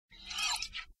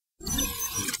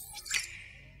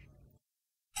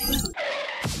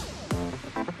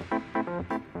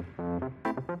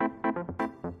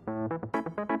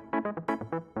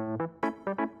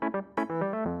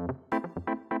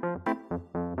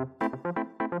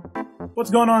What's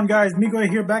going on, guys? Miko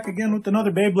here, back again with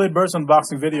another Beyblade Burst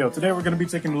unboxing video. Today we're going to be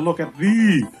taking a look at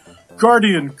the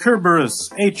Guardian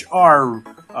Kerbeus HR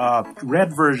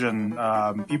red version.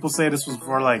 People say this was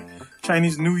for like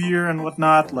Chinese New Year and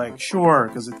whatnot. Like, sure,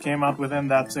 because it came out within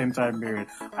that same time period.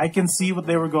 I can see what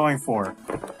they were going for.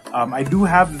 I do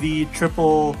have the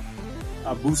triple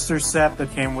booster set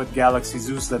that came with Galaxy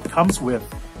Zeus that comes with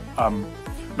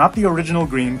not the original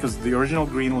green, because the original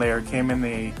green layer came in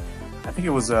a, I think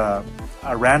it was a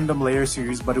random layer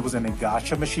series, but it was in a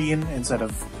gacha machine instead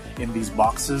of in these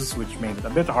boxes, which made it a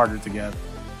bit harder to get.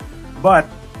 But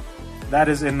that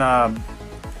is in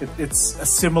it's a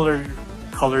similar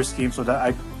color scheme, so that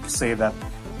I say that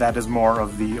that is more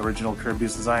of the original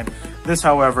Kerbeus design. This,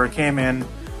 however, came in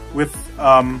with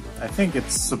I think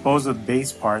it's supposed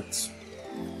base parts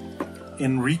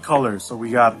in recolor. So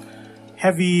we got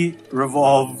heavy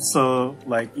Revolve, so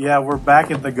like, yeah, we're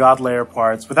back in the God layer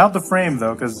parts without the frame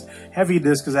though, because heavy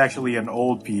disc is actually an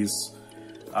old piece.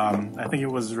 I think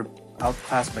it was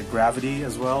outclassed by gravity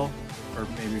as well, or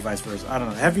maybe vice versa. I don't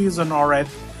know. Heavy is an alright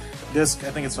disc.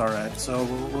 I think it's alright. So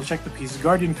we'll check the pieces.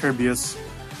 Guardian Kerbeus.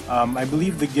 I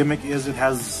believe the gimmick is it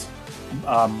has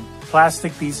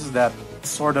plastic pieces that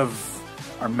sort of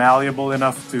are malleable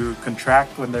enough to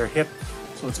contract when they're hit.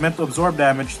 So it's meant to absorb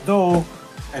damage, though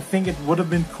I think it would have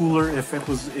been cooler if it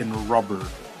was in rubber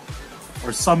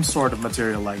or some sort of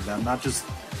material like that, not just,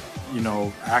 you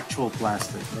know, actual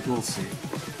plastic, but we'll see.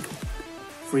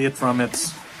 Free it from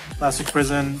its plastic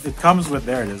prison. It comes with,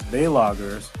 there it is,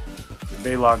 Bayloggers. The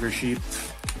Baylogger sheet.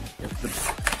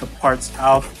 If the parts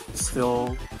out,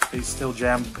 they still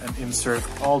jam and insert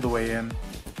all the way in.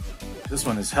 This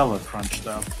one is hella crunched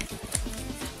up.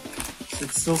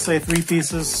 Should still say 3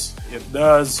 pieces. It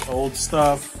does. Old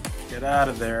stuff. Get out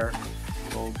of there.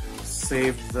 We'll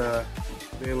save the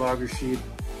Baylogger sheet.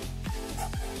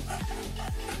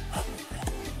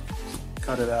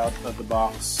 Cut it out of the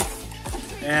box.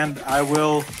 And I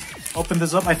will open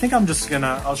this up. I think I'm just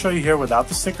gonna, I'll show you here without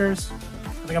the stickers. I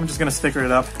think I'm just gonna sticker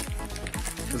it up,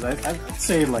 because I'd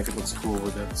say like it looks cool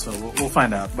with it. So we'll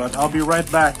find out. But I'll be right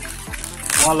back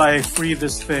while I free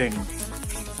this thing.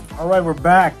 Alright, we're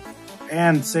back.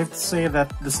 And safe to say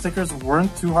that the stickers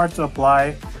weren't too hard to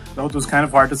apply. Though it was kind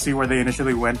of hard to see where they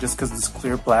initially went, just because this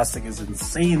clear plastic is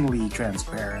insanely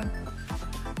transparent.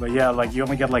 But yeah, like you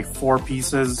only get like 4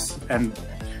 pieces, and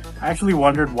I actually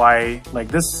wondered why, like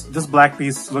this black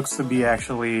piece looks to be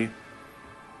actually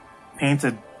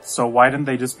painted, so why didn't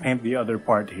they just paint the other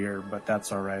part here? But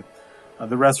that's alright.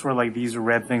 The rest were like these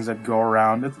red things that go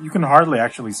around. You can hardly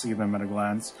actually see them at a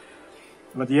glance.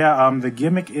 But yeah, the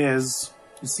gimmick is,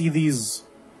 you see these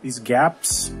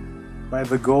gaps by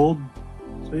the gold?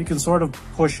 So you can sort of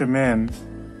push them in,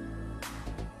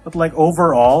 but like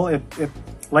overall, it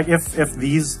like if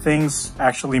these things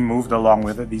actually moved along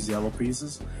with it, these yellow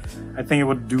pieces, I think it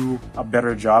would do a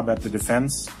better job at the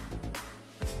defense.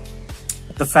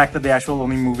 The fact that the actual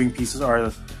only moving pieces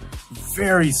are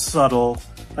very subtle.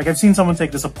 Like I've seen someone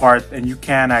take this apart, and you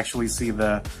can actually see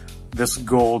this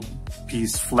gold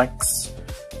piece flex,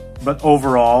 but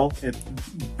overall, it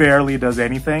barely does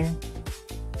anything.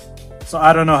 So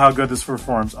I don't know how good this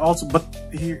performs. Also, but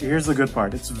here's the good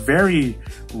part. It's very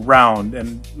round,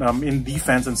 and in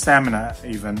defense and stamina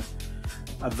even.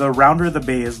 The rounder the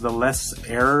base, the less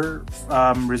air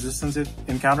resistance it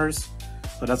encounters.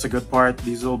 So that's a good part.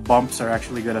 These little bumps are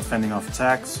actually good at fending off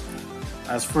attacks.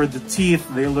 As for the teeth,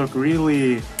 they look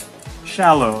really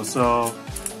shallow. So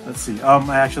let's see.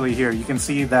 Actually here you can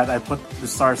see that I put the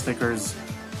star stickers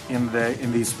in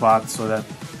these spots so that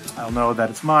I'll know that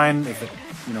it's mine if it,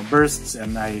 you know, bursts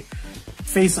and I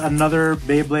face another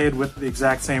Beyblade with the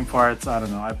exact same parts. I don't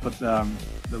know, I put the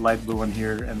light blue one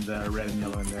here and the red and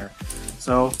yellow in there.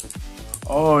 So,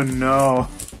 oh no,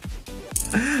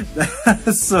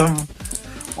 that's some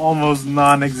almost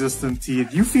non-existent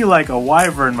teeth. You feel like a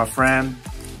wyvern, my friend.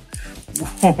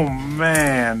 Oh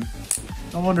man,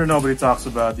 no wonder nobody talks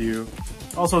about you.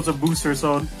 Also, it's a booster,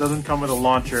 so it doesn't come with a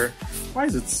launcher. Why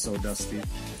is it so dusty?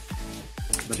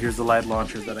 But here's the light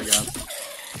launcher that I got.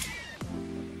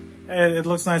 It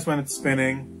looks nice when it's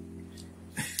spinning.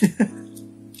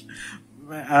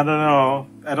 I don't know.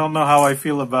 I don't know how I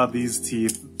feel about these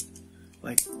teeth.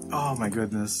 Like, oh my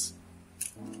goodness.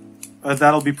 But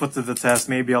that'll be put to the test.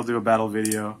 Maybe I'll do a battle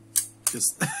video.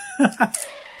 Just...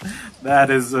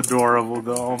 That is adorable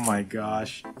though. Oh my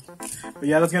gosh. But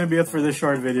yeah, that's gonna be it for this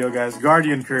short video, guys.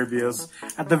 Guardian Kerbeus.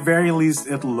 At the very least,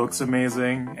 it looks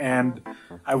amazing. And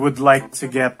I would like to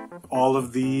get all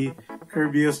of the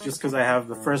Kerbeus just because I have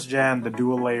the first gen, the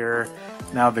dual layer,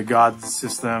 now the God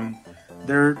system.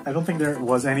 I don't think there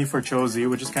was any for Chozi,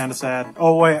 which is kind of sad.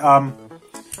 Oh wait,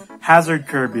 Hazard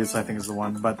Kerbeus, I think, is the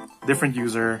one, but different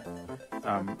user.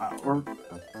 Or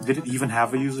did it even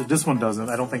have a user? This one doesn't.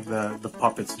 I don't think the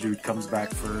Puppets dude comes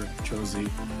back for Josie.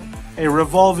 Hey,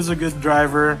 Revolve is a good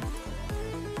driver.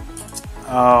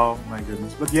 Oh my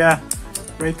goodness. But yeah,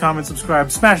 rate, comment,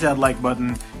 subscribe, smash that like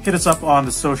button. Hit us up on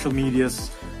the social medias,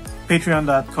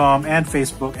 patreon.com and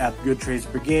Facebook at Good Trades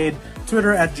Brigade,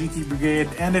 Twitter at GT Brigade,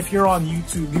 and if you're on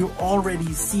YouTube, you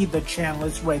already see the channel.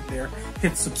 It's right there.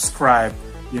 Hit subscribe,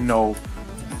 you know,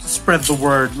 spread the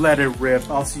word, let it rip.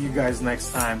 I'll see you guys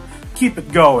next time. Keep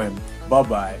it going.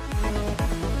 Bye-bye.